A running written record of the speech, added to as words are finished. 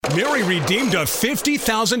Mary redeemed a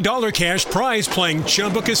 $50,000 cash prize playing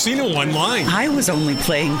Chumba Casino online. I was only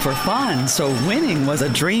playing for fun, so winning was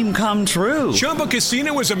a dream come true. Chumba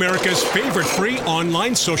Casino is America's favorite free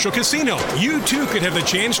online social casino. You too could have the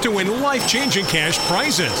chance to win life-changing cash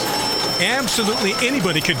prizes. Absolutely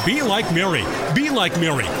anybody could be like Mary. Be like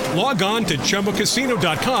Mary. Log on to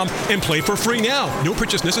ChumbaCasino.com and play for free now. No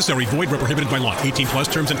purchase necessary. Void where prohibited by law. 18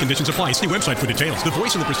 plus terms and conditions apply. See website for details. The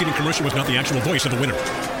voice in the preceding commercial was not the actual voice of the winner.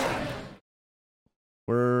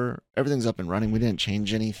 Everything's up and running. We didn't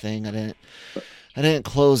change anything. I didn't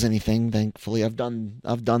close anything. Thankfully, I've done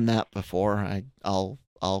that before.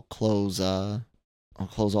 I'll close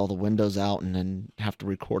all the windows out and then have to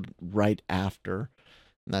record right after.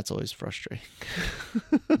 And that's always frustrating.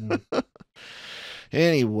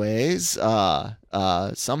 Anyways,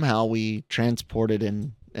 somehow we transported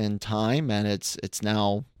in time, and it's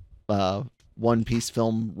now One Piece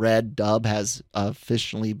film Red dub has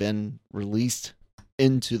officially been released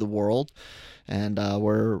into the world, and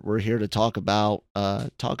we're here to talk about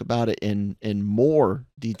it in more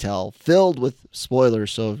detail, filled with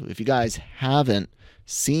spoilers. So if you guys haven't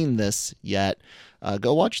seen this yet,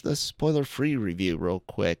 go watch the spoiler-free review real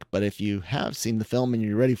quick. But if you have seen the film and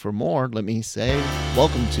you're ready for more, let me say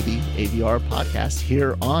welcome to the AVR podcast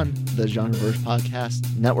here on the Genreverse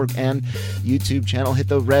Podcast Network and YouTube channel. Hit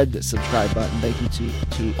the red subscribe button. Thank you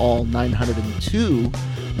to all 902.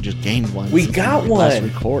 We just gained one. We got one. Last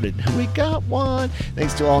recorded. We got one.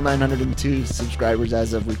 Thanks to all 902 subscribers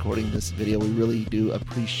as of recording this video. We really do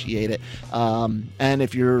appreciate it. And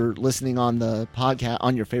if you're listening on the podcast,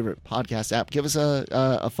 on your favorite podcast app, give us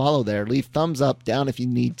a follow there. Leave thumbs up, down if you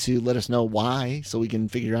need to. Let us know why, so we can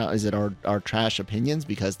figure out, is it our trash opinions,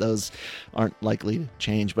 because those aren't likely to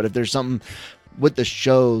change. But if there's something with the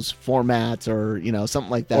show's formats, or something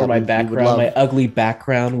like that, or my background, my ugly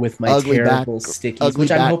background with my terrible stickies, which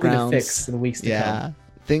I'm hoping to fix in the weeks to come.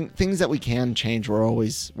 Things that we can change, we're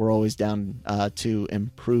always down to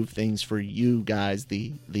improve things for you guys,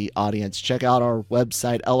 the audience. Check out our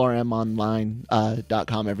website,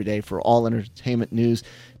 lrmonline.com, every day for all entertainment news,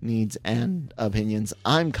 needs, and opinions.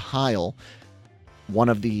 I'm Kyle, one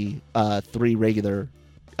of the three regular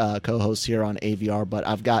co-hosts here on AVR, but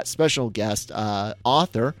I've got special guest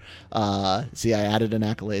author. See, I added an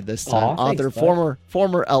accolade this time. Author, thanks,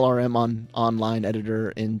 former LRM online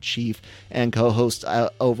editor-in-chief and co-host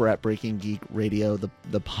over at Breaking Geek Radio,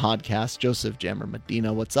 the podcast, Joseph Jammer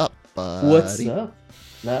Medina. What's up, buddy? What's up?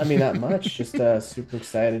 Not much. Just super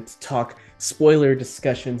excited to talk spoiler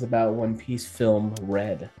discussions about One Piece film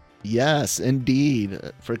Red. Yes, indeed.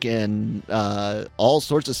 Freaking all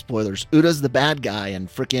sorts of spoilers. Uda's the bad guy, and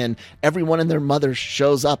freaking everyone and their mother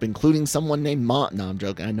shows up, including someone named Mont. No, I'm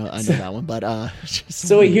joking. I know that one. But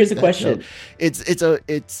so wait, here's the question. Joke.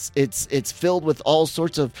 It's filled with all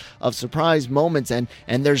sorts of surprise moments, and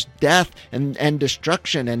there's death and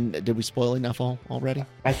destruction. And did we spoil enough already?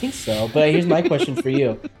 I think so. But here's my question for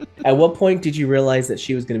you: at what point did you realize that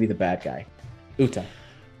she was going to be the bad guy, Uta?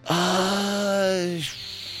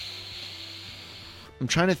 I'm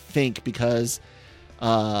trying to think, because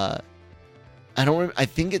I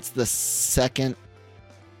think it's the second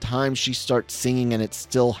time she starts singing and it's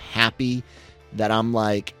still happy that I'm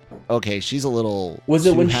like, okay, she's a little. Was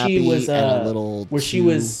it when she was she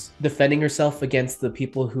was defending herself against the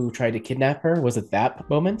people who tried to kidnap her? Was it that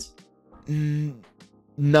moment?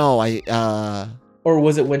 No, or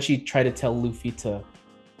was it when she tried to tell Luffy to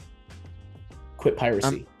quit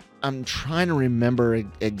piracy? I'm trying to remember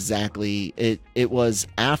exactly. It was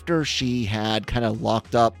after she had kind of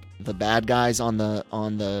locked up the bad guys on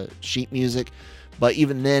the sheet music, but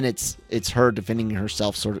even then it's her defending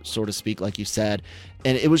herself, so to speak, like you said.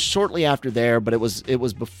 And it was shortly after there, but it was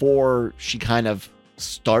before she kind of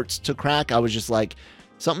starts to crack. I was just like,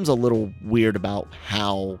 something's a little weird about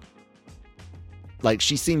how, like,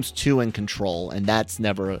 she seems too in control, and that's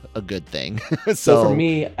never a good thing. So for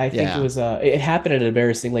me, I think it was it happened at an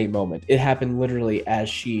embarrassing late moment. It happened literally as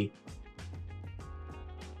she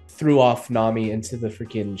threw off Nami into the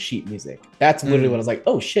freaking sheet music. That's literally when I was like,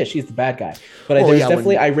 oh shit, she's the bad guy. But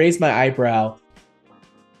I raised my eyebrow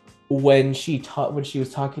when she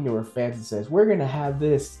was talking to her fans and says, we're gonna have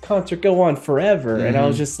this concert go on forever. And I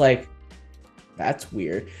was just like, that's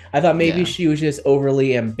weird. I thought maybe she was just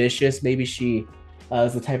overly ambitious. Maybe she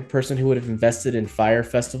is the type of person who would have invested in Fire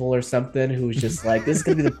Festival or something, who was just like, this is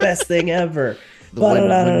going to be the best thing ever. When we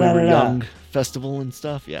were young festival and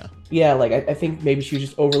stuff, Yeah, like, I think maybe she was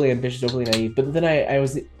just overly ambitious, overly naive. But then I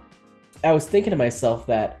was thinking to myself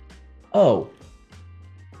that,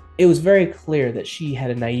 it was very clear that she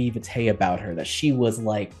had a naivete about her, that she was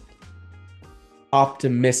like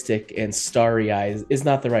optimistic and starry eyes is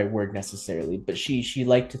not the right word necessarily, but she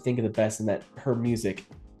liked to think of the best and that her music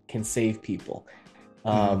can save people.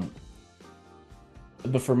 But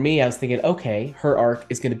for me, I was thinking, okay, her arc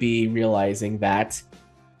is going to be realizing that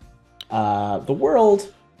the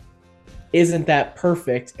world isn't that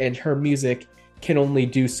perfect and her music can only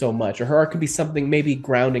do so much, or her arc could be something maybe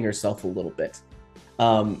grounding herself a little bit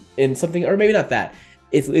in something, or maybe not that.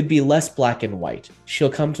 It'd be less black and white. She'll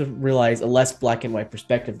come to realize a less black and white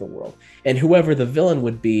perspective of the world. And whoever the villain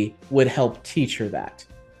would be would help teach her that.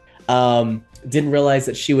 Didn't realize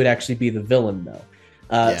that she would actually be the villain,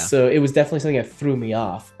 though. So it was definitely something that threw me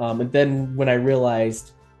off. And then when I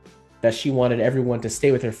realized that she wanted everyone to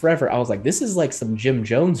stay with her forever, I was like, this is like some Jim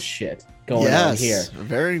Jones shit going on here.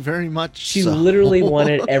 Very, very much She literally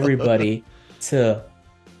wanted everybody to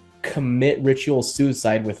commit ritual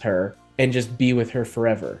suicide with her and just be with her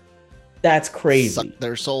forever. That's crazy. Suck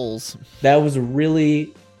their souls. That was a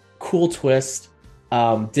really cool twist.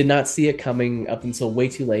 Did not see it coming up until way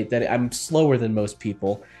too late. That I'm slower than most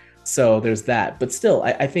people, so there's that. But still,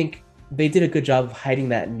 I think they did a good job of hiding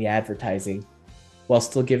that in the advertising, while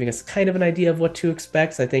still giving us kind of an idea of what to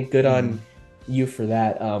expect. So I think good on you for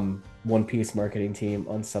that, One Piece marketing team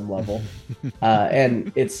on some level.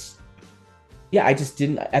 And it's, I just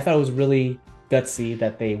didn't. I thought it was really gutsy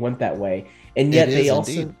that they went that way, and yet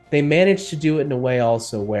they managed to do it in a way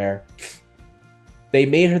also where they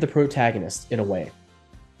made her the protagonist in a way.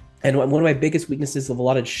 And one of my biggest weaknesses of a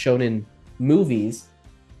lot of shonen movies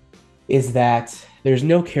is that there's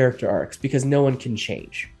no character arcs, because no one can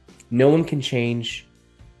change. No one can change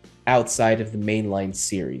outside of the mainline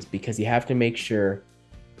series, because you have to make sure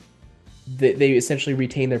that they essentially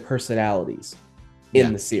retain their personalities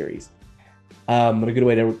in the series. But a good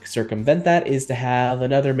way to circumvent that is to have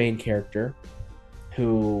another main character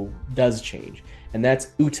who does change. And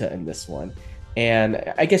that's Uta in this one.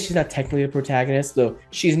 And I guess she's not technically the protagonist, though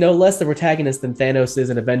she's no less the protagonist than Thanos is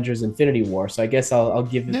in Avengers Infinity War. So I guess I'll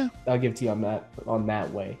give it to you on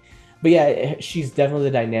that way. But yeah, she's definitely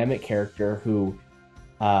the dynamic character who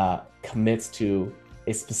commits to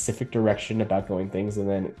a specific direction about going things, and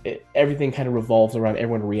then everything kind of revolves around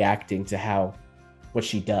everyone reacting to what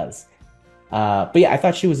she does. But yeah, I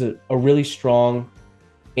thought she was a really strong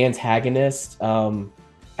antagonist.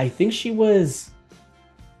 I think she was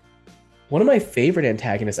one of my favorite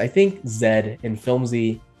antagonists. I think Zed in Film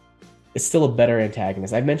Z is still a better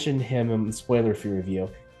antagonist. I mentioned him in the spoiler-free review.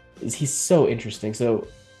 He's so interesting. So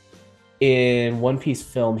in One Piece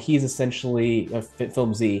film, he's essentially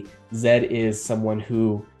Film Z. Zed is someone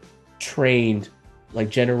who trained like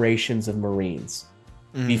generations of Marines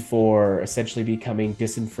before essentially becoming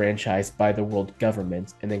disenfranchised by the world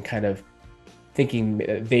government, and then kind of thinking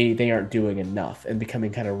they aren't doing enough and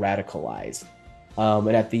becoming kind of radicalized. And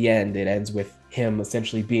at the end, it ends with him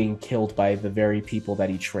essentially being killed by the very people that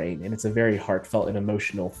he trained. And it's a very heartfelt and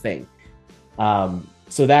emotional thing.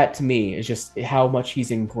 So that to me is just how much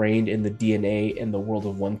he's ingrained in the DNA in the world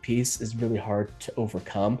of One Piece is really hard to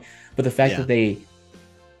overcome. But the fact that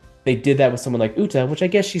they did that with someone like Uta, which I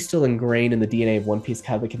guess she's still ingrained in the DNA of One Piece,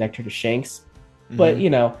 how they connect her to Shanks. But,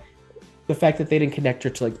 the fact that they didn't connect her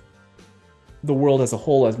to like the world as a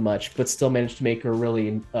whole as much, but still managed to make her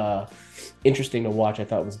really interesting to watch, I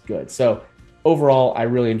thought was good. So overall, I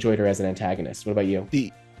really enjoyed her as an antagonist. What about you?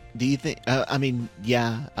 Do you think?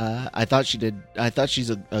 I thought she did. I thought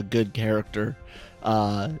she's a good character.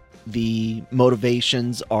 The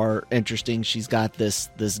motivations are interesting. She's got this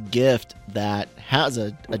gift that has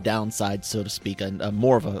a downside, so to speak, a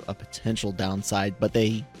more of a potential downside, but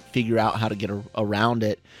they figure out how to get around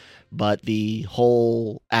it. But the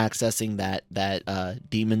whole accessing that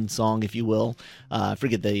demon song, if you will, I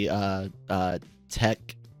forget the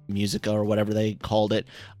tech musica or whatever they called it.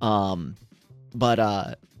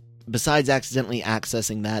 But besides accidentally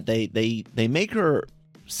accessing that, they make her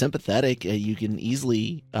sympathetic. You can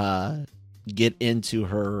easily get into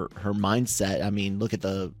her mindset. I mean, look at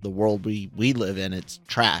the world we live in. It's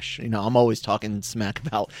trash. I'm always talking smack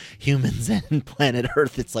about humans and planet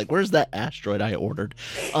Earth. It's like, where's that asteroid I ordered?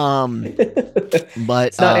 But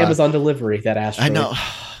it's not Amazon delivery, that asteroid. I know.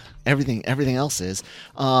 Everything else is.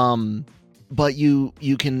 But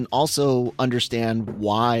you can also understand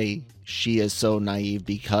why she is so naive,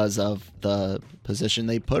 because of the position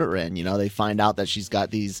they put her in. They find out that she's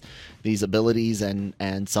got these abilities,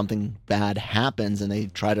 and something bad happens, and they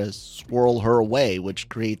try to swirl her away, which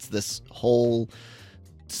creates this whole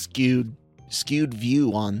skewed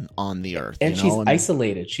view on the Earth. And she's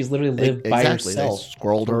isolated. She's literally lived by herself. They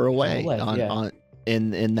squirreled her away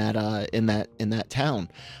in that town,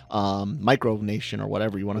 micronation or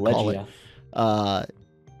whatever you want to call it.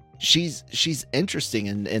 she's interesting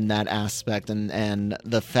in that aspect, and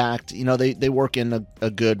the fact, they work in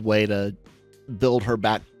a good way to build her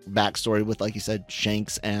backstory with, like you said,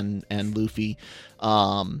 Shanks and Luffy.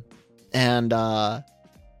 I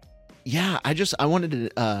wanted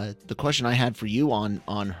to, the question I had for you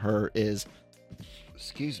on her is,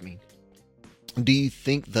 excuse me, do you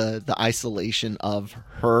think the isolation of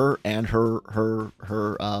her and her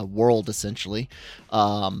world, essentially,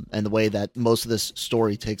 and the way that most of this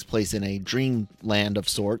story takes place in a dreamland of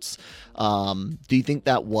sorts, do you think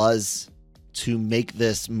that was to make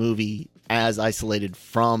this movie as isolated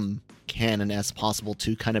from canon as possible,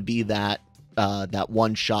 to kind of be that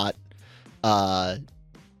one shot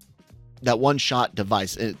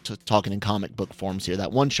device, talking in comic book forms here,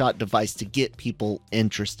 that one shot device to get people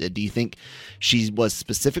interested? Do you think she was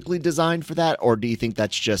specifically designed for that, or do you think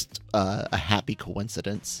that's just a happy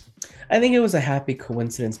coincidence? I think it was a happy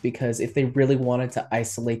coincidence, because if they really wanted to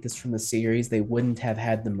isolate this from the series, they wouldn't have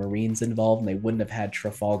had the Marines involved, and they wouldn't have had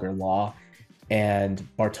Trafalgar Law and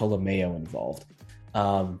Bartolomeo involved,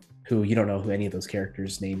 who you don't know who any of those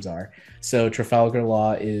characters' names are. So Trafalgar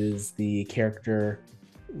Law is the character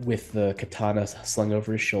with the katana slung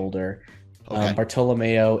over his shoulder. Okay.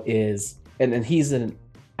 Bartolomeo is, and he's an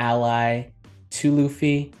ally to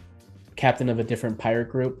Luffy, captain of a different pirate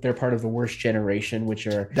group. They're part of the Worst Generation, which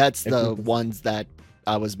are... That's the ones that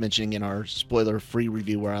I was mentioning in our spoiler-free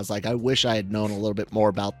review, where I was like, I wish I had known a little bit more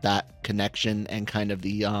about that connection, and kind of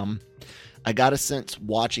the... I got a sense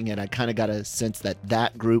watching it, I kind of got a sense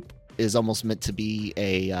that group is almost meant to be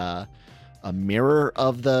a mirror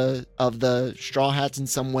of the Straw Hats in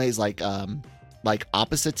some ways, like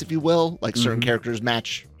opposites, if you will. Like certain characters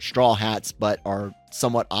match Straw Hats, but are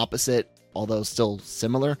somewhat opposite, although still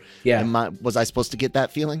similar. Yeah. Was I supposed to get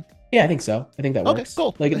that feeling? Yeah, I think so. I think that works. Okay,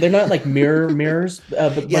 cool. Like, they're not like mirrors.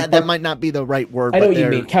 But that might not be the right word. I know what you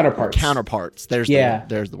mean. Counterparts. There's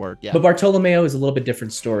the word. Yeah. But Bartolomeo is a little bit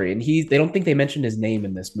different story, and they don't think they mentioned his name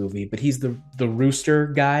in this movie, but he's the rooster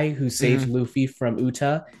guy who saves Luffy from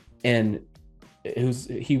Uta, and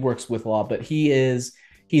he works with Law. But he's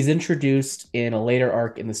introduced in a later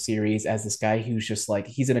arc in the series as this guy who's just like,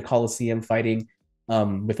 he's in a coliseum fighting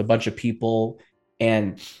with a bunch of people.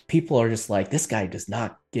 And people are just like, this guy does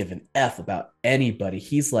not give an F about anybody.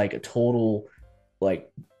 He's like a total, like,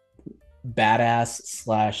 badass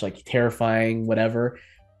 / like terrifying, whatever.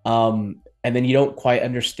 And then you don't quite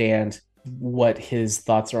understand what his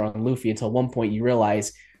thoughts are on Luffy until one point you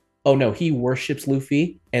realize, oh no, he worships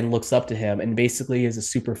Luffy and looks up to him, and basically is a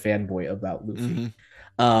super fanboy about Luffy.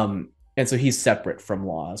 And so he's separate from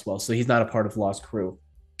Law as well. So he's not a part of Law's crew.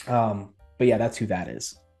 But yeah, that's who that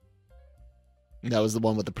is. That was the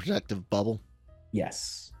one with the protective bubble?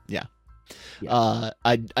 Yes. Yeah.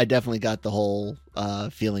 I definitely got the whole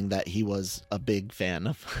feeling that he was a big fan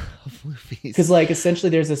of Luffy. Because, like, essentially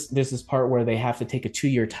there's this part where they have to take a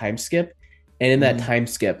 2-year time skip. And in that time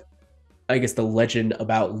skip, I guess the legend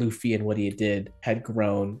about Luffy and what he did had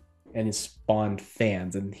grown and has spawned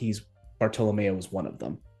fans. And Bartolomeo was one of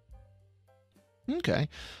them. Okay.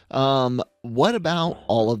 What about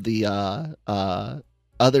all of the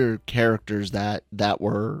other characters that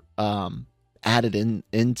were added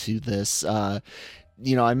into this? I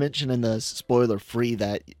mentioned in the spoiler free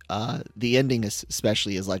that the ending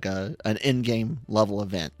especially is like an in-game level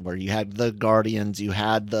event, where you had the Guardians, you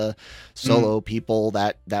had the solo people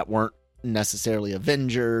that weren't necessarily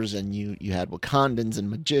Avengers, and you had Wakandans and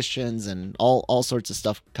magicians and all sorts of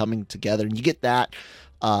stuff coming together, and you get that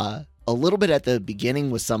a little bit at the beginning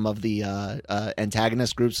with some of the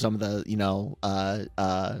antagonist groups, some of the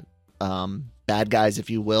bad guys, if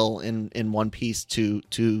you will, in One Piece to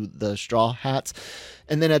the Straw Hats,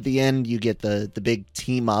 and then at the end you get the big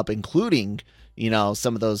team up, including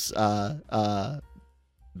some of those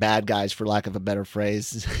bad guys, for lack of a better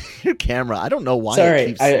phrase. Your camera, I don't know why it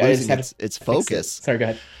keeps losing its focus. Sorry,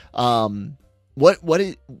 go ahead.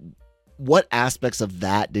 What aspects of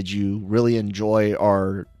that did you really enjoy,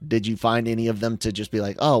 or did you find any of them to just be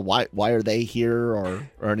like, oh, why are they here, or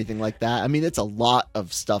anything like that? I mean, it's a lot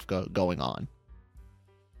of stuff going on.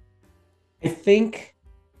 I think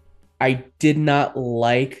I did not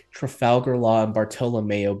like Trafalgar Law and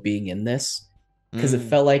Bartolomeo being in this, because it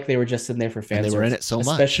felt like they were just in there for fans. They were in it so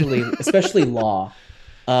much, especially Law,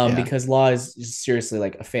 because Law is seriously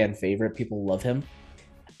like a fan favorite. People love him,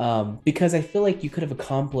 because I feel like you could have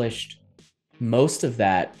accomplished most of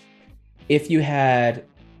that if you had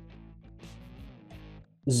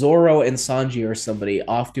Zoro and Sanji or somebody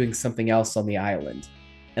off doing something else on the island,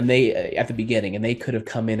 and they at the beginning, and they could have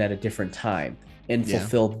come in at a different time and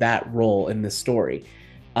fulfilled that role in the story,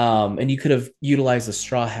 and you could have utilized the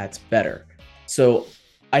Straw Hats better. So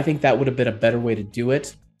I think that would have been a better way to do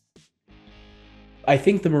it. I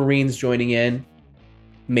think the Marines joining in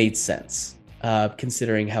made sense,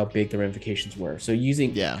 considering how big the ramifications were. So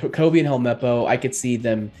using Kobe and Helmeppo, I could see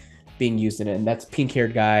them being used in it, and that's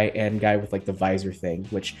pink-haired guy and guy with like the visor thing,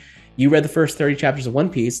 which you read the first 30 chapters of One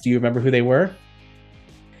Piece. Do you remember who they were?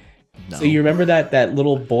 No. So you remember that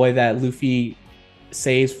little boy that Luffy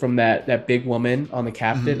saves from that big woman on the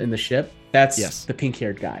captain in the ship? That's the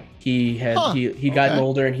pink-haired guy. He gotten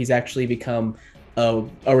older, and he's actually become a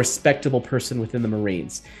respectable person within the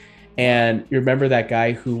Marines. And you remember that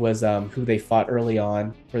guy who was who they fought early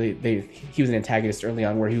on, where he was an antagonist early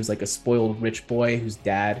on, where he was like a spoiled rich boy whose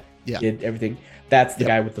dad did everything. That's the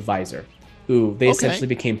guy with the visor, who they essentially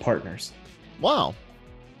became partners. Wow.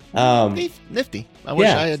 Nifty. I wish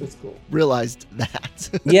I had realized that.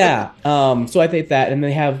 Yeah. So I think that, and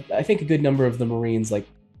they have, I think, a good number of the Marines, like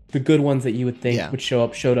the good ones that you would think would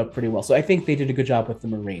showed up pretty well. So I think they did a good job with the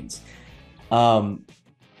Marines.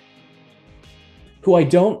 Who I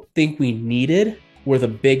don't think we needed were the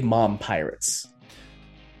Big Mom pirates.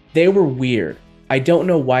 They were weird. I don't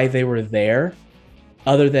know why they were there,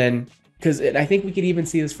 other than because I think we could even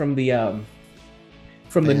see this from the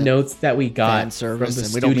notes that we got fan service, from the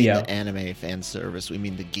and we studio. don't mean the anime fan service. We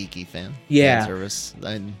mean the geeky fan service.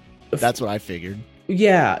 And that's what I figured.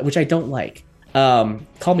 Yeah, which I don't like.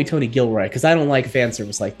 Call me Tony Gilroy, because I don't like fan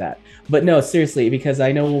service like that. But no, seriously, because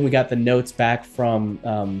I know when we got the notes back from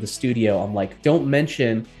the studio, I'm like, don't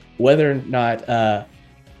mention whether or not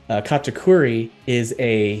Katakuri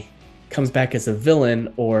comes back as a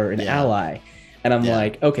villain or an ally. And I'm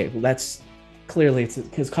like, okay, well, that's clearly it's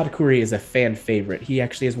because Katakuri is a fan favorite. He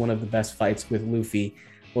actually is one of the best fights with Luffy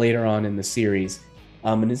later on in the series,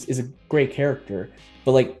 and is a great character.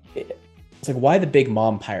 But like, it's like, why the Big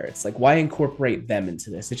Mom pirates? Like, why incorporate them into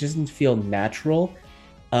this? It just didn't feel natural.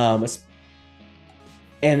 And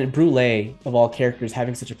Brule, of all characters,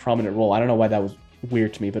 having such a prominent role, I don't know why that was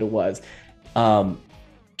weird to me, but it was.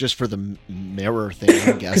 Just for the mirror thing,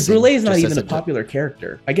 I guess. Because Brule is not even a popular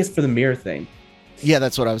character. I guess for the mirror thing. Yeah,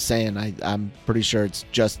 that's what I was saying. I'm pretty sure it's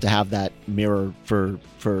just to have that mirror for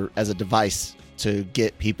as a device to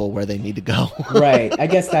get people where they need to go. Right. I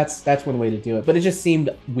guess that's one way to do it. But it just seemed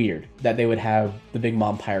weird that they would have the Big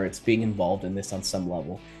Mom pirates being involved in this on some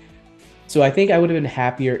level. So I think I would have been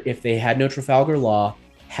happier if they had no Trafalgar Law,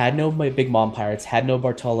 had no Big Mom pirates, had no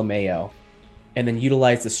Bartolomeo, and then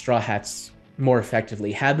utilized the Straw Hats more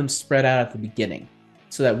effectively. Had them spread out at the beginning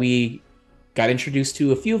so that we got introduced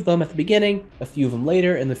to a few of them at the beginning, a few of them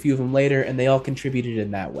later, and a few of them later, and they all contributed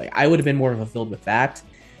in that way. I would have been more fulfilled with that.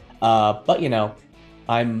 But, you know,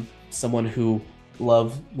 I'm someone who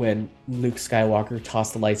loved when Luke Skywalker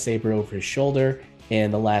tossed the lightsaber over his shoulder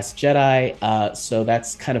in The Last Jedi. So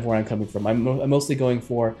that's kind of where I'm coming from. I'm mostly going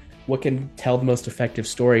for what can tell the most effective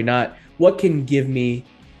story, not what can give me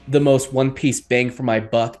the most One Piece bang for my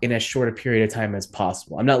buck in as short a period of time as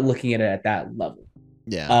possible. I'm not looking at it at that level.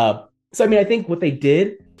 Yeah. So, I mean, I think what they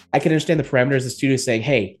did, I can understand the parameters of the studio saying,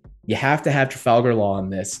 hey, you have to have Trafalgar Law on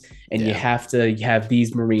this, and you have to have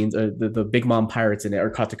these Marines, or the Big Mom pirates in it, or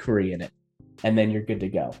Katakuri in it, and then you're good to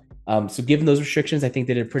go. So given those restrictions, I think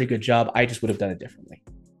they did a pretty good job. I just would have done it differently.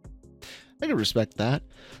 I can respect that.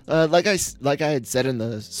 Like I had said in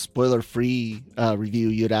the spoiler-free review,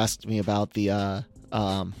 you had asked me about the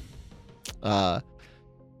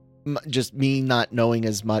just me not knowing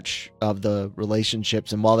as much of the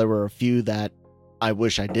relationships, and while there were a few that I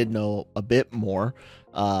wish I did know a bit more,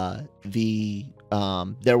 there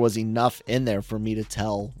was enough in there for me to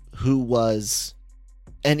tell who was,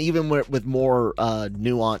 and even with more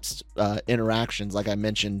nuanced interactions, like I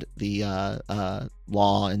mentioned, the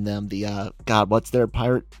Law and them, the God, what's their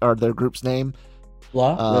pirate or their group's name?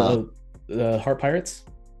 Law, the Heart Pirates.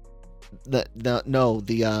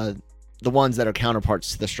 The ones that are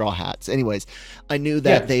counterparts to the Straw Hats. Anyways, I knew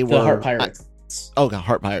that they were Heart Pirates.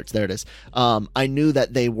 Heart Pirates. There it is. I knew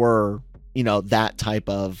that they were, you know, that type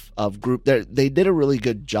of group. They did a really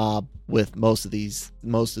good job with most of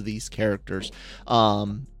these characters.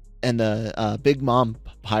 And the Big Mom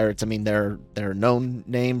pirates, I mean, they're a known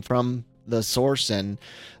name from the source, and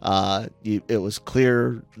it was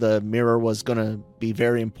clear the mirror was going to be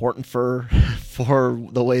very important for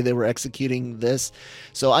the way they were executing this.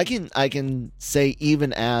 So I can say,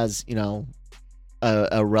 even as, you know,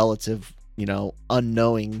 a relative, you know,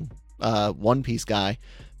 unknowing One Piece guy,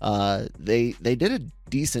 they did a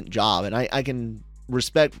decent job, and I can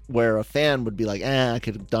respect where a fan would be like, I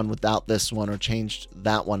could have done without this one or changed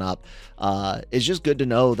that one up. It's just good to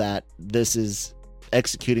know that this is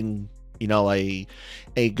executing, you know, a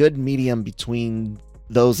good medium between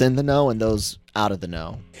those in the know and those out of the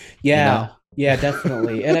know. Yeah. You know? Yeah,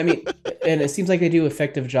 definitely. And I mean, and it seems like they do an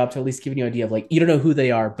effective job to at least giving you an idea of like, you don't know who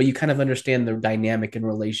they are, but you kind of understand the dynamic and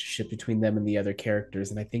relationship between them and the other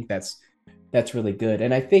characters. And I think that's really good.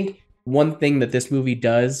 And I think one thing that this movie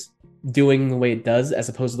does, doing the way it does, as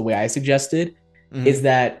opposed to the way I suggested, is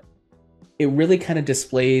that it really kind of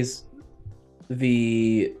displays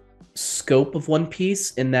the scope of One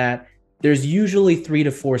Piece in that there's usually 3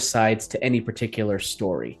 to 4 sides to any particular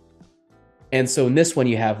story. And so in this one,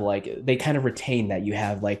 you have like, they kind of retain that. You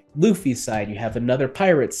have like Luffy's side, you have another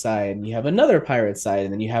pirate side, and you have another pirate side,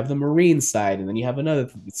 and then you have the Marine side, and then you have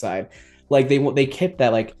another side. Like they kept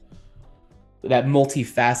that like that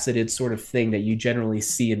multifaceted sort of thing that you generally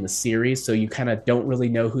see in the series. So you kind of don't really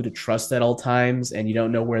know who to trust at all times, and you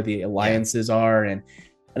don't know where the alliances are. And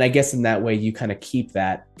I guess in that way, you kind of keep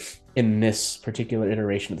that in this particular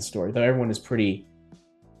iteration of the story, though everyone is pretty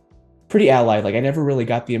allied. Like I never really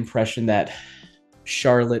got the impression that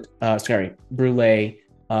Brule was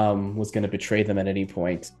going to betray them at any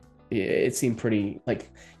point. It seemed pretty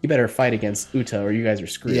like, you better fight against Uta or you guys are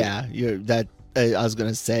screwed. Yeah, I was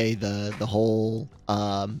gonna say the whole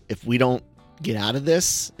if we don't get out of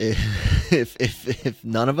this, if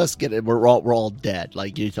none of us get it, we're all dead.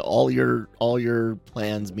 Like all your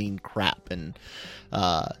plans mean crap, and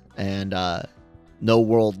no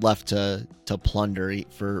world left to plunder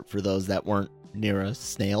for those that weren't near a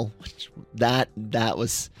snail. That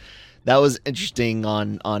was interesting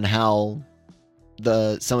on how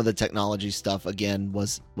some of the technology stuff again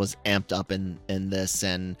was amped up in this,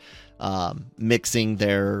 and mixing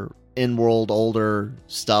their in-world older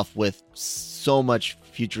stuff with so much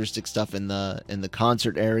futuristic stuff in the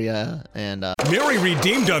concert area. And Mary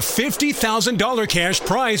redeemed a $50,000 cash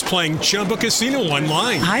prize playing Chumba Casino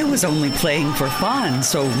online. I was only playing for fun,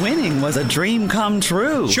 so winning was a dream come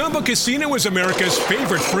true. Chumba Casino is America's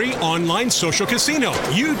favorite free online social casino.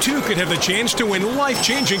 You too could have the chance to win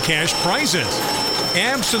life-changing cash prizes.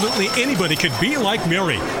 Absolutely anybody could be like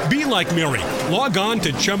Mary. Be like Mary. Log on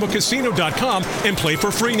to ChumbaCasino.com and play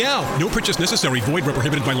for free now. No purchase necessary. Void where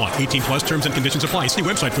prohibited by law. 18 plus terms and conditions apply. See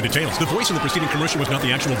website for details. The voice in the preceding commercial was not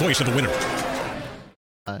the actual voice of the winner.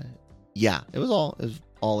 Yeah, it was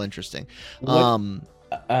all interesting.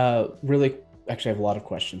 Really, actually, I have a lot of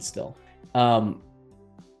questions still. Oh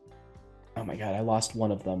my God, I lost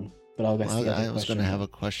one of them. But I was going to have a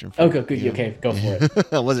question for you. Good. Okay, go for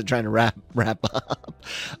it. I wasn't trying to wrap up.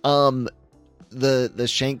 The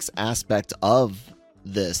Shanks aspect of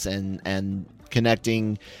this and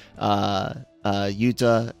connecting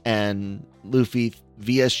Yuta and Luffy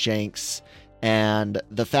via Shanks, and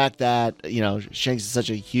the fact that Shanks is such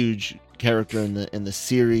a huge character in the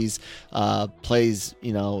series, plays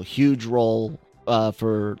huge role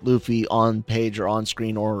for Luffy on page or on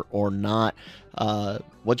screen or not.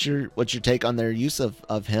 What's your take on their use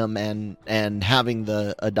of him and having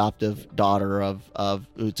the adoptive daughter of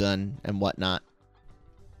Uta and whatnot?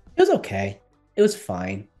 It was okay. It was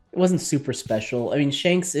fine. It wasn't super special. I mean,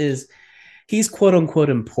 he's quote unquote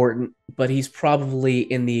important, but he's probably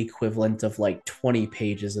in the equivalent of like 20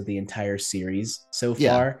 pages of the entire series so far.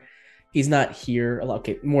 Yeah. He's not here a lot.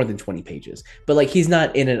 Okay, more than 20 pages, but like he's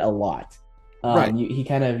not in it a lot. Right. You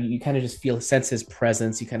kind of just sense his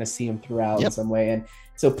presence. You kind of see him throughout in some way, and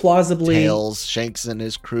so plausibly, Tails, Shanks, and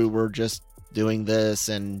his crew were just doing this,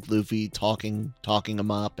 and Luffy talking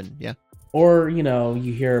him up, and yeah. Or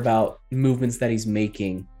you hear about movements that he's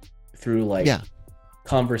making through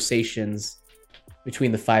conversations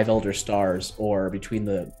between the 5 Elder Stars or between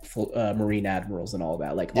the Marine Admirals and all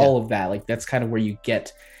that. All of that. Like that's kind of where you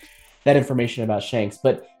get that information about Shanks,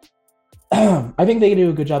 but. I think they do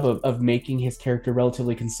a good job of making his character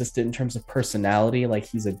relatively consistent in terms of personality. Like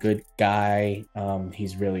he's a good guy.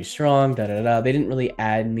 He's really strong. They didn't really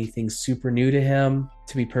add anything super new to him,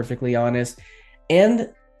 to be perfectly honest. And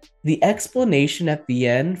the explanation at the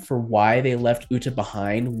end for why they left Uta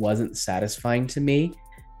behind wasn't satisfying to me,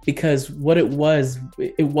 because what it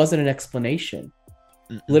wasn't an explanation.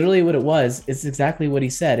 Literally what it was is exactly what he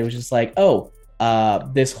said. It was just like,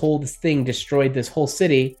 this thing destroyed this whole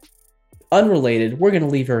city. Unrelated, we're going to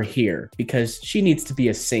leave her here because she needs to be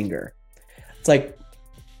a singer. It's like,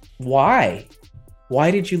 why?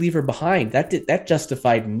 Why did you leave her behind? That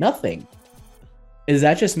justified nothing. Is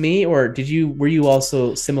that just me, or were you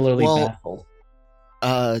also similarly baffled?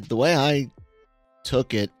 The way I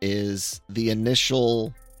took it is the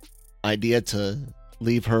initial idea to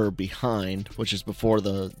leave her behind, which is before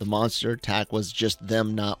the monster attack, was just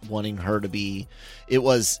them not wanting her to be. It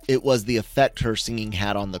was the effect her singing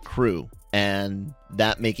had on the crew, and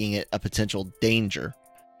that making it a potential danger.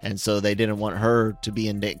 And so they didn't want her to be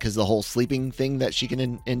in danger because the whole sleeping thing that she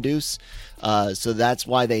can induce. So that's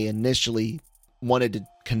why they initially wanted to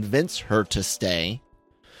convince her to stay.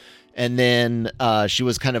 And then she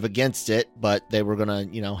was kind of against it, but they were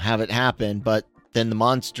going to, have it happen. But then the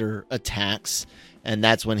monster attacks. And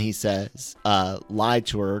that's when he says, lie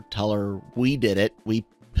to her, tell her we did it. We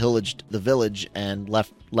pillaged the village and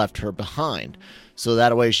left her behind. So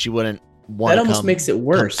that way she wouldn't want to come. That almost makes it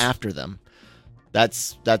worse after them.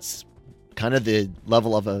 That's kind of the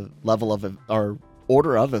level of or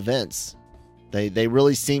order of events. They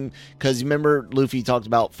really seem, because you remember Luffy talked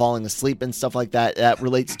about falling asleep and stuff like that. That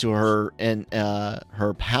relates to her and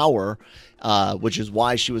her power, which is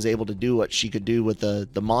why she was able to do what she could do with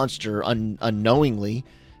the monster unknowingly.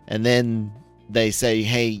 And then they say,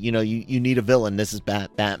 hey, you need a villain. This is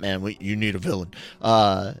Batman. You need a villain.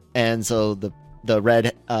 And so the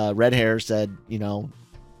red hair said,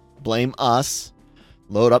 blame us.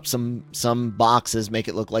 Load up some boxes, make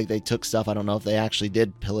it look like they took stuff. I don't know if they actually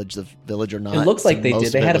did pillage the village or not. It looks like they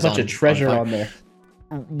did. They had a bunch of treasure on there.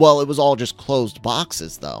 Well, it was all just closed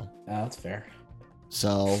boxes, though. Oh, that's fair.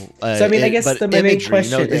 So I mean, I guess the main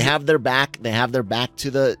question they have their back. They have their back to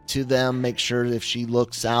them. Make sure if she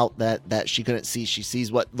looks out that she couldn't see, she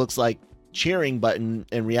sees what looks like cheering, but in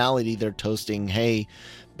reality, they're toasting. Hey,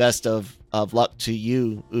 best of luck to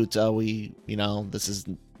you, Uta. This is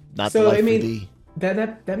not the life for thee.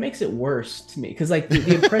 That makes it worse to me, because like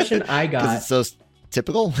the impression I got it's so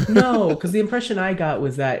typical. No, because the impression I got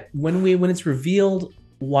was that when it's revealed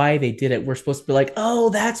why they did it, we're supposed to be like, oh,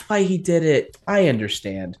 that's why he did it. I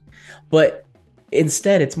understand, but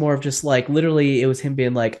instead it's more of just like literally it was him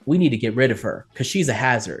being like, we need to get rid of her because she's a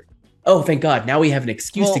hazard. Oh, thank God! Now we have an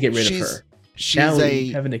excuse to get rid of her. Now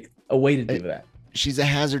we have a way to do that. She's a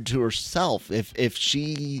hazard to herself. If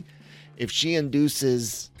she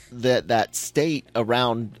induces that state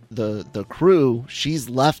around the crew, she's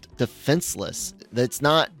left defenseless. It's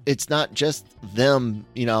not just them,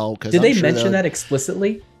 because did they mention that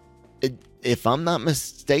explicitly? If I'm not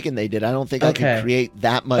mistaken, they did. I don't think I could create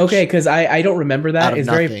that much. Okay, because I don't remember that. It's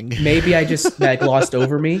nothing. Maybe I just that glossed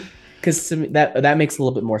over me, because that makes a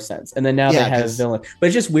little bit more sense. And then now they have a villain, but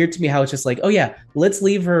it's just weird to me how it's just like, oh yeah, let's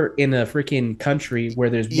leave her in a freaking country where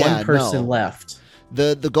there's one person left.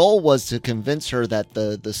 The goal was to convince her that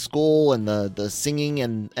the school and the singing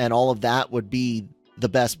and all of that would be the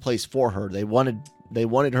best place for her. They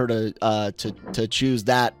wanted her to choose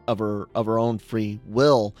that of her own free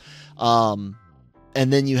will. And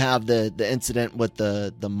then you have the incident with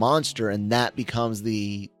the monster, and that becomes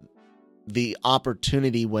the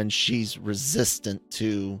opportunity when she's resistant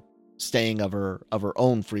to staying of her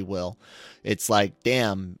own free will. It's like,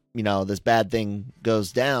 damn, this bad thing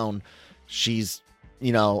goes down. She's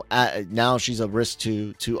now she's a risk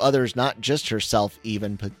to others, not just herself,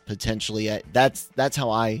 even potentially. That's how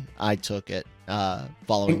I took it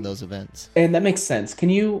following those events. And that makes sense. Can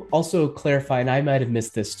you also clarify, and I might have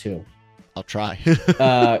missed this too. I'll try.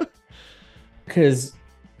 Because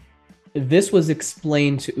this was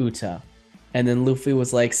explained to Uta, and then Luffy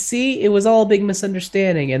was like, see, it was all a big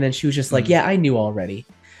misunderstanding. And then she was just like, yeah, I knew already.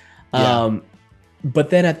 Yeah. But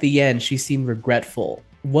then at the end, she seemed regretful.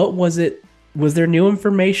 What was it? Was there new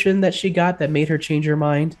information that she got that made her change her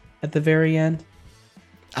mind at the very end?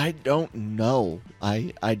 I don't know.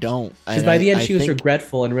 I don't. Because by the end, she was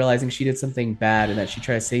regretful and realizing she did something bad and that she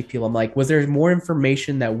tried to save people. I'm like, was there more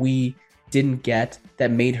information that we didn't get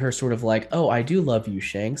that made her sort of like, oh, I do love you,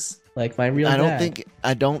 Shanks. Like my real dad.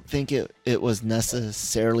 I don't think it was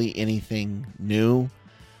necessarily anything new.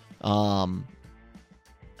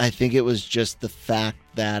 I think it was just the fact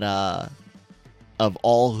that of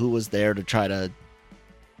all who was there to try to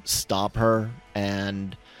stop her,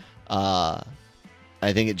 and I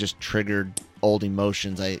think it just triggered old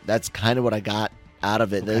emotions. That's kind of what I got out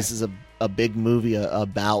of it. Okay. This is a big movie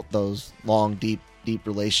about those long, deep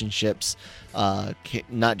relationships,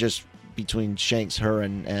 not just between Shanks, her,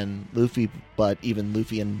 and Luffy, but even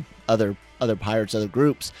Luffy and other pirates, other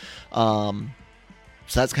groups. So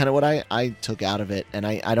that's kind of what I took out of it. And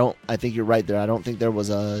I think you're right there. I don't think there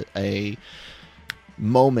was a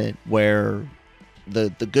moment where the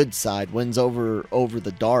good side wins over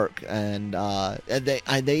the dark, and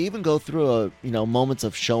they even go through moments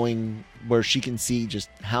of showing where she can see just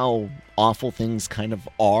how awful things kind of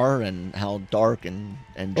are and how dark and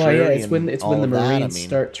dreary. It's when the Marines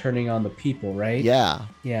start turning on the people, right? Yeah,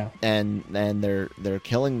 and they're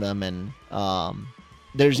killing them, and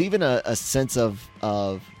there's even a sense of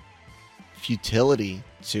futility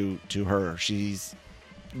to her. She's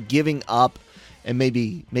giving up. And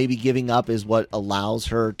maybe giving up is what allows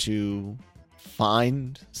her to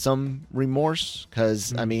find some remorse,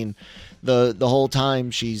 because I mean, the whole time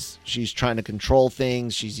she's trying to control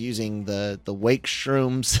things. She's using the wake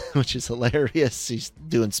shrooms, which is hilarious. She's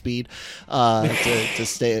doing speed to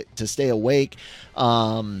stay awake,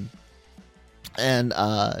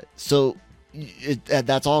 so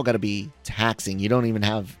that's all got to be taxing. You don't even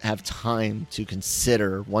have time to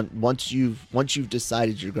consider once you've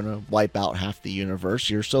decided you're going to wipe out half the universe.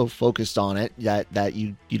 You're so focused on it that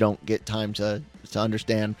you don't get time to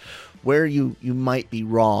understand where you might be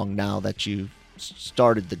wrong now that you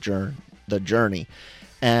started the journey.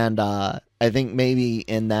 And I think maybe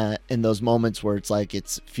in those moments where it's like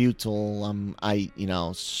it's futile,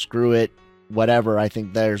 screw it, whatever. I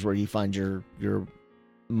think there's where you find your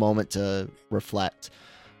moment to reflect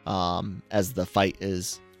as the fight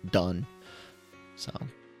is done. So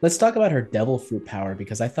let's talk about her devil fruit power,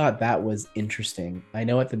 because I thought that was interesting. I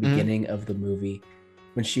know at the beginning of the movie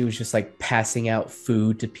when she was just like passing out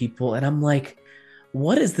food to people, and I'm like,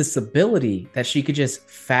 what is this ability that she could just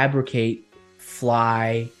fabricate,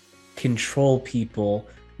 fly, control people,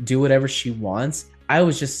 do whatever she wants? I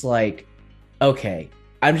was just like, okay,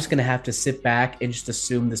 I'm just going to have to sit back and just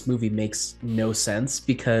assume this movie makes no sense,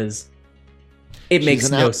 because it makes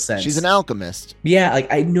no sense. She's an alchemist. Yeah,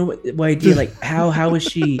 like I know no idea, like how is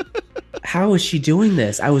she doing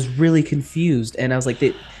this? I was really confused, and I was like,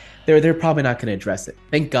 they're probably not going to address it.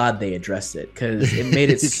 Thank God they addressed it, because it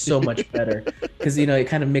made it so much better. Because it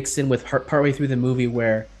kind of mixed in with partway through the movie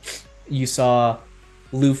where you saw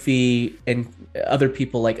Luffy and other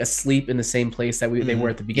people like asleep in the same place that they were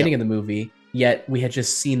at the beginning of the movie. Yet we had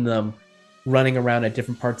just seen them running around at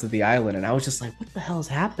different parts of the island, and I was just like, "What the hell is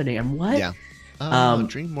happening?" And what? Yeah.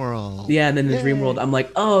 Dream World. Yeah, and then the Dream World. I'm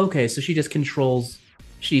like, oh, okay. So she just controls.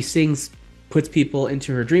 She sings, puts people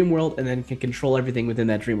into her dream world, and then can control everything within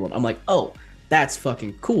that dream world. I'm like, oh, that's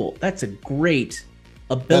fucking cool. That's a great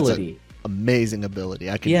ability. That's an amazing ability.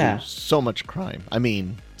 I can do so much crime. I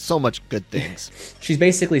mean, so much good things. She's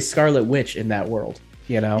basically Scarlet Witch in that world.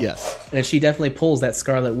 Yes. And she definitely pulls that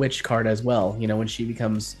Scarlet Witch card as well, when she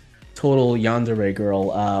becomes total yandere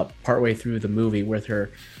girl partway through the movie with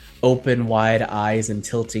her open wide eyes and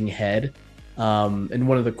tilting head. And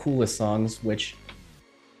one of the coolest songs, which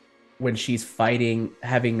when she's fighting,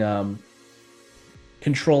 having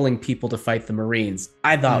controlling people to fight the Marines,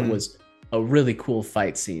 I thought was a really cool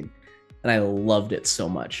fight scene, and I loved it so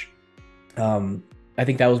much. I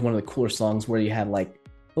think that was one of the cooler songs where you had like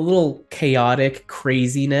a little chaotic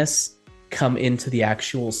craziness come into the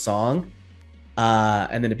actual song,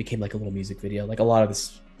 and then it became like a little music video. Like a lot of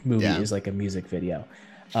this movie is like a music video.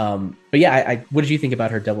 But yeah, what did you think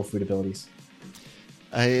about her devil fruit abilities?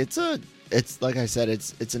 It's like I said,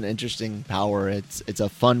 it's an interesting power. It's a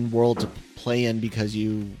fun world to play in, because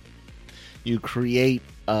you create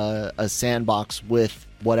a sandbox with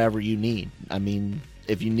whatever you need. I mean,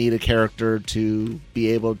 if you need a character to be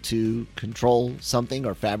able to control something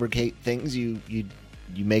or fabricate things, you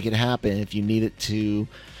make it happen. If you need it to,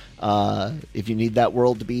 if you need that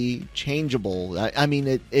world to be changeable, I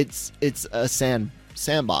mean, it's a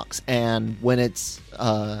sandbox, and when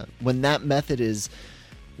that method is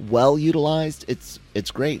well utilized,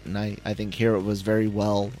 it's great. And I think here it was very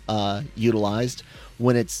well utilized.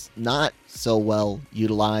 When it's not so well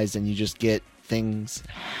utilized and you just get things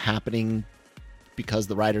happening because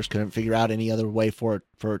the writers couldn't figure out any other way for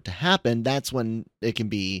it to happen, that's when it can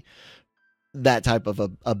be, that type of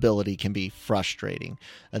ability can be frustrating.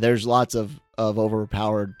 There's lots of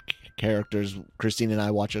overpowered characters. Christine and I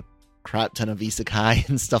watch a crap ton of isekai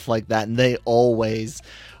and stuff like that, and they always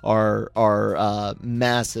are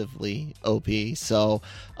massively OP. So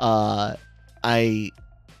I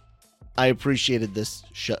appreciated this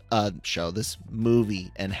this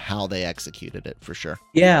movie, and how they executed it, for sure.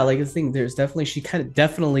 Yeah, like the thing, there's definitely, she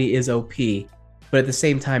definitely is OP, but at the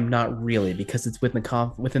same time, not really, because it's within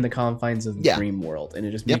the confines of the dream world, and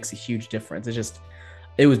it just makes a huge difference.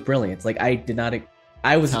 It was brilliant. It's like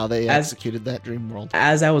how they executed that dream world.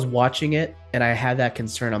 As I was watching it, and I had that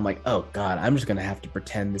concern, I'm like, oh god, I'm just gonna have to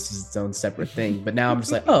pretend this is its own separate thing. But now I'm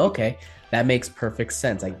just like, oh, okay, that makes perfect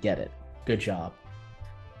sense. I get it. Good job.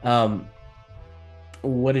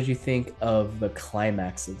 What did you think of the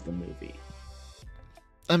climax of the movie?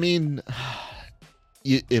 I mean,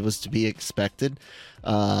 it was to be expected.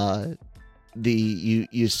 As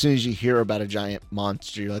soon as you hear about a giant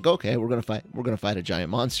monster, you're like, okay, we're gonna fight a giant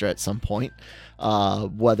monster at some point.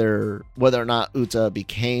 Whether or not Uta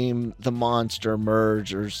became the monster,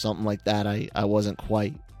 merge, or something like that, I wasn't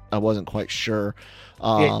quite quite sure.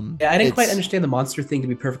 Yeah, I didn't quite understand the monster thing, to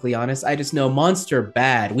be perfectly honest. I just know monster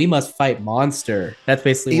bad. We must fight monster. That's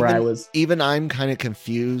basically where I was. Even I'm kind of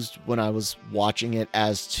confused when I was watching it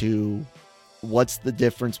as to what's the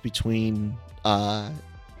difference between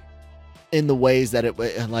in the ways that it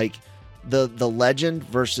like the legend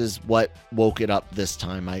versus what woke it up this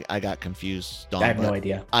time. I got confused. Dawn, I have no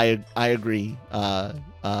idea. I agree.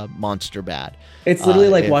 Monster bad. It's literally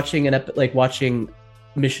like watching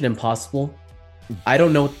Mission Impossible. I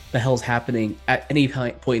don't know what the hell's happening at any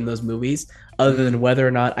point in those movies, other than whether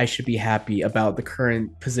or not I should be happy about the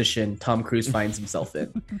current position Tom Cruise finds himself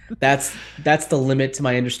in. That's the limit to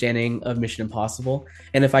my understanding of Mission Impossible.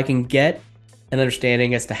 And if I can get an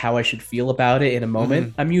understanding as to how I should feel about it in a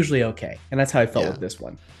moment, I'm usually okay. And that's how I felt with this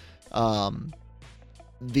one.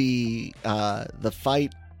 The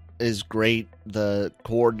fight is great. The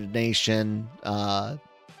coordination,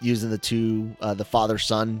 using the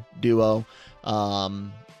father-son duo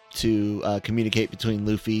to communicate between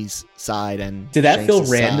Luffy's side and did that Shanks' feel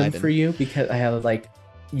random side for you? Because I had like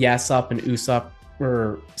Yasop and Usopp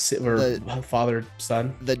were father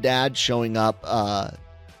son. The dad showing up, I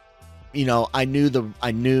know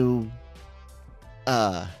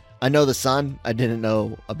the son. I didn't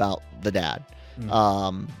know about the dad.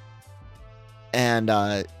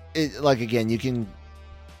 Again, you can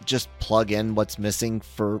just plug in what's missing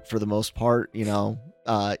for the most part,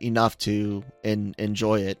 enough to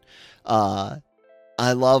enjoy it.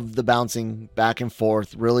 I love the bouncing back and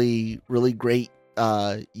forth. Really, really great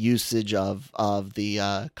usage of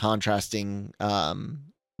the contrasting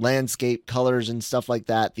landscape colors and stuff like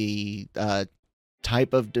that. The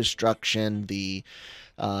type of destruction, the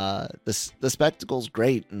spectacle's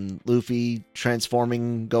great, and Luffy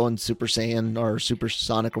transforming, going Super Saiyan or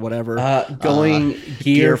Supersonic or whatever. Going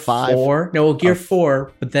gear 5. Gear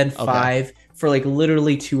 4, but then 5 for like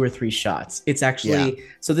literally 2 or 3 shots. It's actually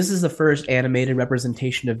so this is the first animated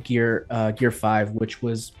representation of Gear 5, which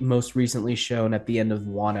was most recently shown at the end of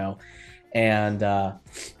Wano, and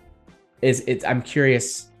I'm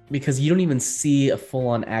curious because you don't even see a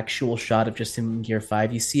full-on actual shot of just him in Gear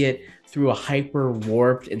 5. You see it through a hyper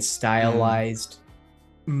warped and stylized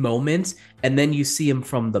moment, and then you see him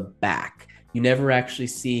from the back. You never actually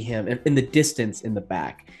see him in the distance in the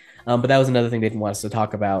back. But that was another thing they didn't want us to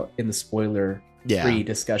talk about in the spoiler-free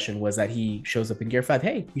discussion, was that he shows up in Gear 5.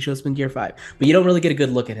 Hey, he shows up in Gear 5. But you don't really get a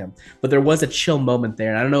good look at him. But there was a chill moment there,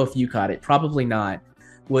 and I don't know if you caught it. Probably not.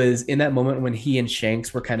 Was in that moment when he and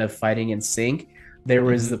Shanks were kind of fighting in sync. There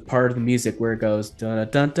was the part of the music where it goes dun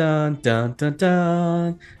dun dun dun dun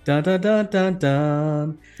dun dun dun dun dun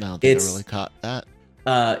dun. I don't think I really caught that.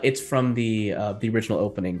 It's from the original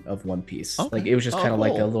opening of One Piece. Okay. Like it was just kind of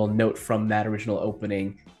like a little note from that original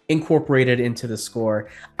opening incorporated into the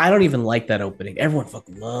score. I don't even like that opening. Everyone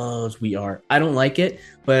fucking loves We Are. I don't like it,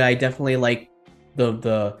 but I definitely like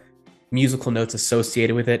the musical notes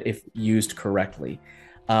associated with it if used correctly.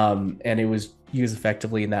 And it was used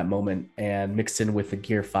effectively in that moment and mixed in with the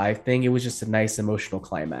Gear 5 thing. It was just a nice emotional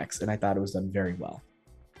climax, and I thought it was done very well.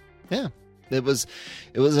 Yeah, it was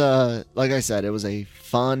like I said, it was a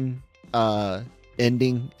fun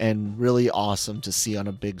ending and really awesome to see on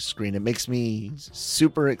a big screen. It makes me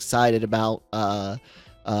super excited about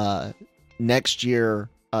next year,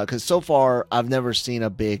 because so far I've never seen a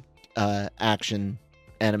big action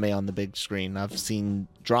anime on the big screen. I've seen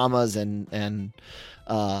dramas and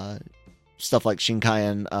stuff like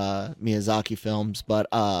Shinkai and Miyazaki films, but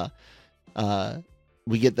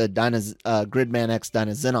we get the Gridman X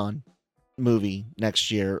Dynazenon movie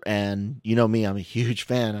next year, and you know me, I'm a huge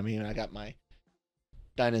fan. I mean, I got my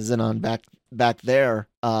Dynazenon back there.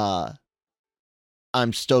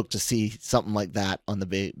 I'm stoked to see something like that on the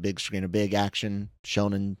big screen, a big action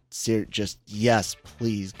shonen series. Just yes,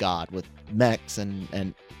 please God, with mechs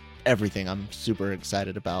and everything. I'm super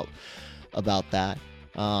excited about that.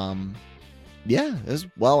 It was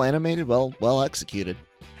well animated, well executed.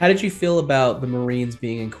 How did you feel about the Marines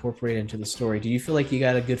being incorporated into the story? Do you feel like you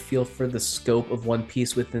got a good feel for the scope of One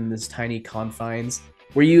Piece within this tiny confines?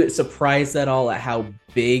 Were you surprised at all at how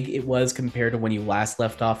big it was compared to when you last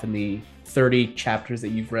left off in the 30 chapters that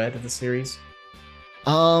you've read of the series?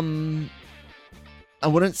 I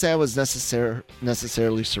wouldn't say I was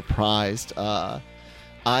necessarily surprised. I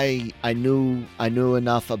knew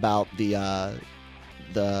enough about the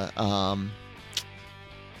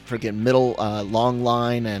freaking middle long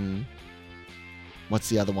line, and what's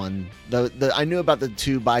the other one? I knew about the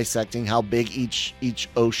two bisecting, how big each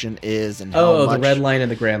ocean is, and how much, the red line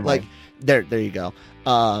and the grand line. Like there you go.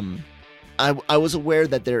 I was aware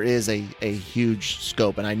that there is a huge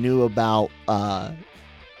scope, and I knew about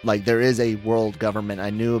like there is a world government. I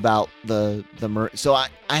knew about so I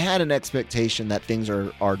had an expectation that things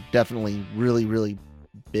are definitely really, really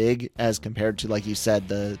big as compared to, like you said,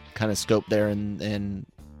 the kind of scope there in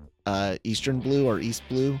Eastern Blue or East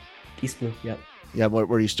Blue. East Blue, yep. Yeah,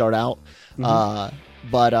 where you start out. Mm-hmm.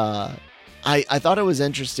 But I thought it was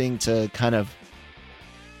interesting to kind of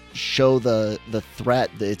show the threat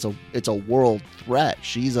that it's a world threat.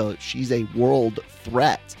 She's a world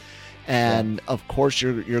threat. And of course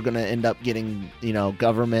you're going to end up getting,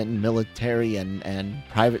 government and military and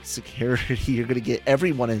private security. You're going to get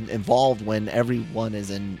everyone involved when everyone is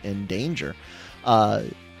in danger.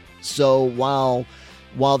 So while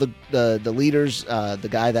the leaders, the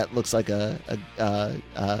guy that looks like a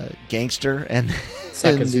gangster and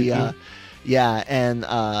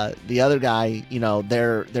the other guy,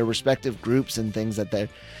 their respective groups and things that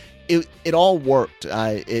it all worked.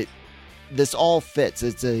 This all fits.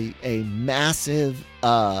 It's a massive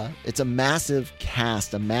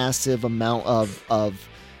cast, a massive amount of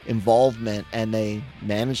involvement, and they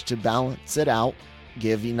managed to balance it out,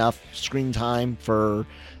 give enough screen time for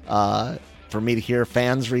me to hear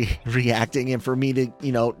fans reacting, and for me to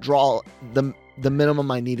draw the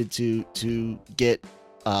minimum I needed to get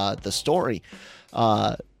the story.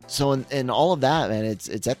 So in all of that, man,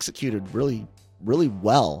 it's executed really, really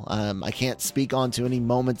well. I can't speak on to any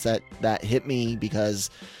moments that hit me because,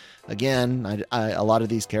 again, a lot of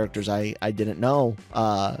these characters I didn't know,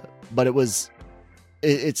 but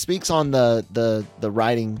it speaks on the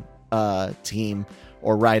writing team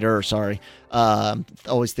or writer. Sorry,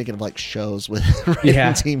 always thinking of like shows with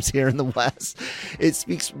writing teams here in the West. It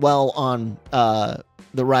speaks well on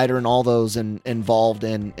the writer and all those involved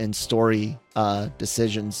in story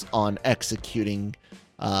decisions on executing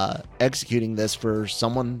this for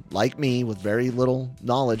someone like me with very little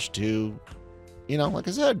knowledge to, like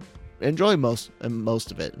I said, enjoy most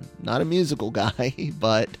of it. Not a musical guy,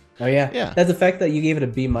 but yeah. That's the fact that you gave it a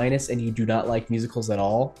B- and you do not like musicals at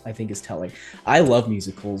all, I think is telling. I love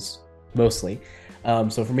musicals mostly, so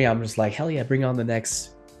for me, I'm just like, hell yeah, bring on the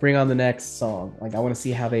next song. Like, I want to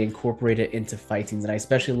see how they incorporate it into fight scenes, and I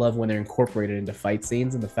especially love when they're incorporated into fight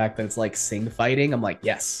scenes, and the fact that it's like sing fighting. I'm like,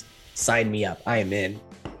 yes, sign me up, I am in.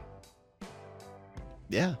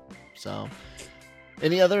 Yeah. So,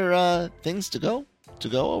 any other things to go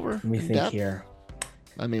over? Let me think depth? here.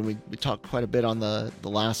 I mean, we talked quite a bit on the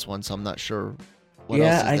last one, so I'm not sure what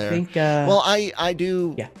else is there. I think. Well, I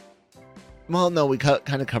do. Yeah. Well, no, we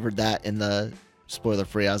kind of covered that in the spoiler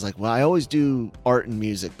free. I was like, well, I always do art and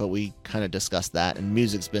music, but we kind of discussed that, and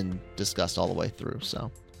music's been discussed all the way through.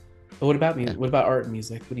 So. But what about music? Yeah. What about art and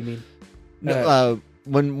music? What do you mean?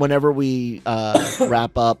 Whenever we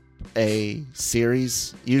wrap up a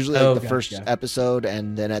series, usually the first episode,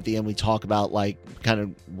 and then at the end we talk about like kind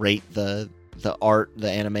of rate the art,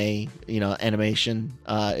 the anime, animation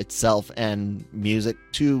itself, and music,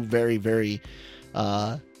 two very, very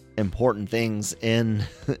important things in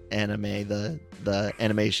anime, the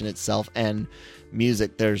animation itself and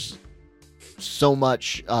music. There's so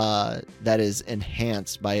much that is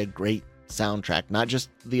enhanced by a great soundtrack, not just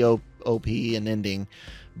the OP and ending,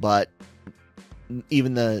 but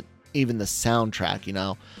even the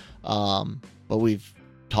soundtrack, but we've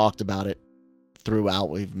talked about it throughout.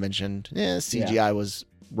 We've mentioned CGI was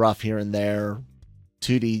rough here and there,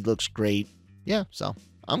 2D looks great, so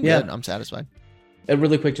I'm good. I'm satisfied. And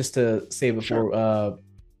really quick, just to say before,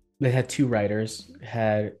 they had two writers,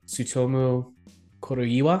 had Tsutomu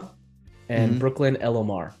Kuroiwa and Brooklyn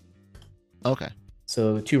Elomar. Okay.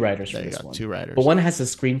 So two writers for this one. Two writers. But one has a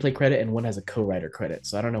screenplay credit and one has a co-writer credit.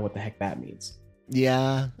 So I don't know what the heck that means.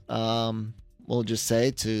 Yeah. We'll just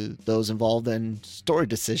say to those involved in story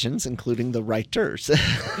decisions, including the writers.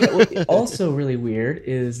 Also really weird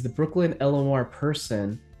is the Brooklyn Elomar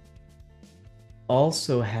person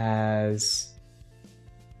also has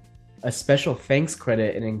a special thanks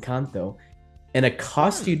credit in Encanto and a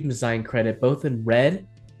costume design credit both in Red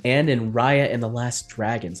and in Raya and the Last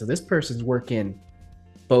Dragon. So this person's working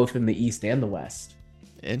both in the East and the West.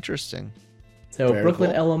 Interesting. So very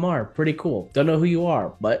Brooklyn cool. Elomar, pretty cool. Don't know who you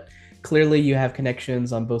are, but clearly you have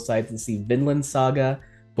connections on both sides. Let's see, Vinland Saga,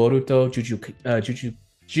 Boruto,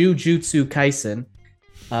 Jujutsu Kaisen,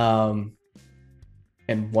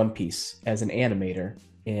 and One Piece as an animator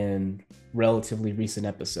in relatively recent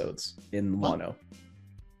episodes in Wano.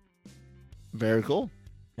 Very cool.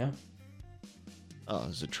 Yeah. Oh,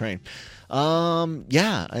 it's a train.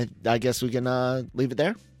 I guess we can leave it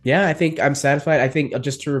there. Yeah, I think I'm satisfied. I think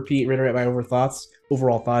just to reiterate my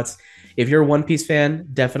overall thoughts. If you're a One Piece fan,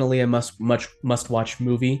 definitely a must watch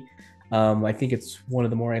movie. I think it's one of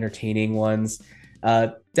the more entertaining ones.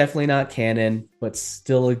 Definitely not canon, but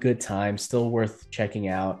still a good time, still worth checking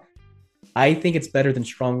out. I think it's better than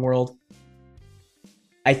Strong World.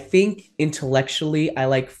 I think intellectually I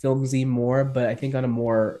like Film Z more, but I think on a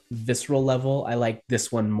more visceral level, I like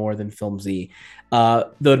this one more than Film Z.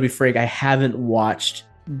 Though to be frank, I haven't watched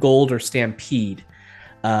Gold or Stampede.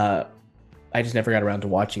 I just never got around to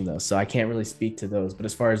watching those, so I can't really speak to those. But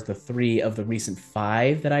as far as the 3 of the recent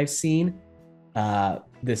 5 that I've seen,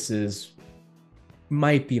 this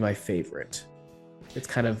might be my favorite. It's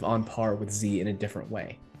kind of on par with Z in a different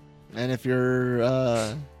way. And if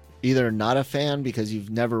you're either not a fan because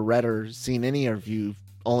you've never read or seen any, or if you've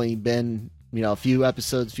only been, a few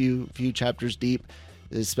episodes, few chapters deep,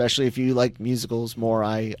 especially if you like musicals more,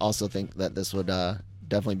 I also think that this would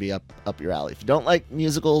definitely be up your alley. If you don't like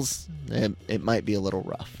musicals, it might be a little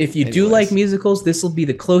rough. If you do like musicals, this will be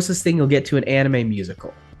the closest thing you'll get to an anime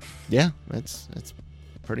musical. Yeah, that's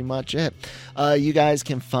pretty much it. You guys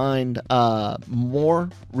can find more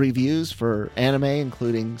reviews for anime,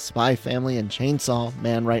 including Spy Family and Chainsaw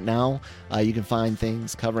Man right now. You can find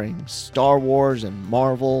things covering Star Wars and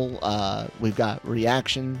Marvel. We've got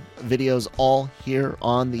reaction videos all here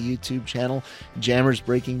on the YouTube channel. Jammer's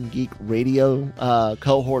Breaking Geek Radio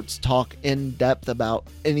cohorts talk in depth about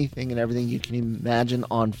anything and everything you can imagine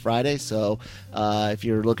on Friday. So if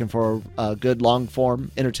you're looking for a good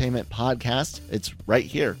long-form entertainment podcast, it's right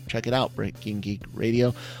here. Check it out, Breaking Geek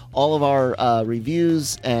Radio. All of our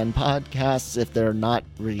reviews and podcasts, if they're not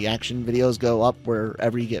reaction videos, go up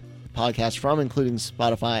wherever you get podcasts from, including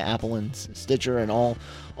Spotify, Apple, and Stitcher, and all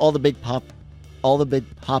the big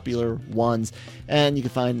popular ones. And you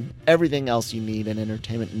can find everything else you need in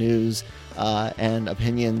entertainment news and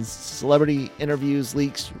opinions, celebrity interviews,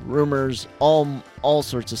 leaks, rumors, all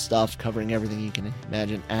sorts of stuff, covering everything you can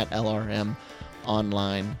imagine at lrmonline.com.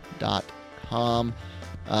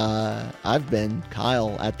 I've been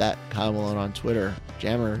Kyle at that Kyle Malone on Twitter.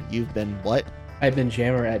 Jammer, you've been what? I've been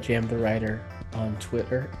Jammer at Jam the Writer on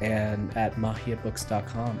Twitter and at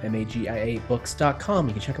magiabooks.com, MAGIA books.com.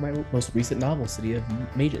 You can check out my most recent novel, City of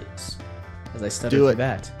Mages, as I studied for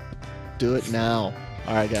that. Do it now.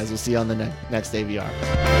 All right, guys, we'll see you on the next AVR.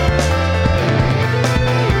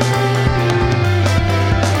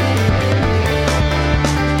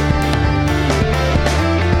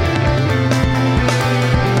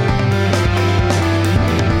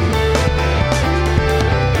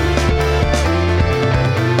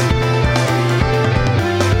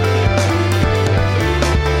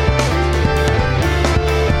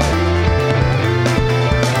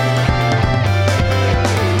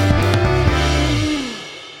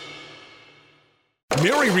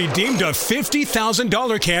 Redeemed a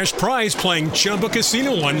 $50,000 cash prize playing Chumba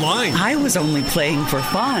Casino online. I was only playing for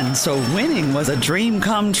fun, so winning was a dream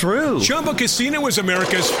come true. Chumba Casino is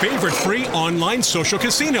America's favorite free online social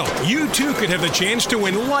casino. You too could have the chance to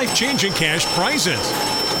win life-changing cash prizes.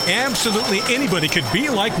 Absolutely anybody could be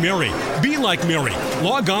like Mary. Be like Mary.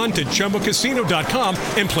 Log on to ChumbaCasino.com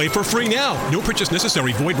and play for free now. No purchase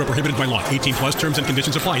necessary. Void where prohibited by law. 18 plus terms and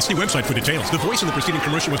conditions apply. See website for details. The voice in the preceding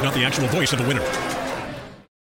commercial was not the actual voice of the winner.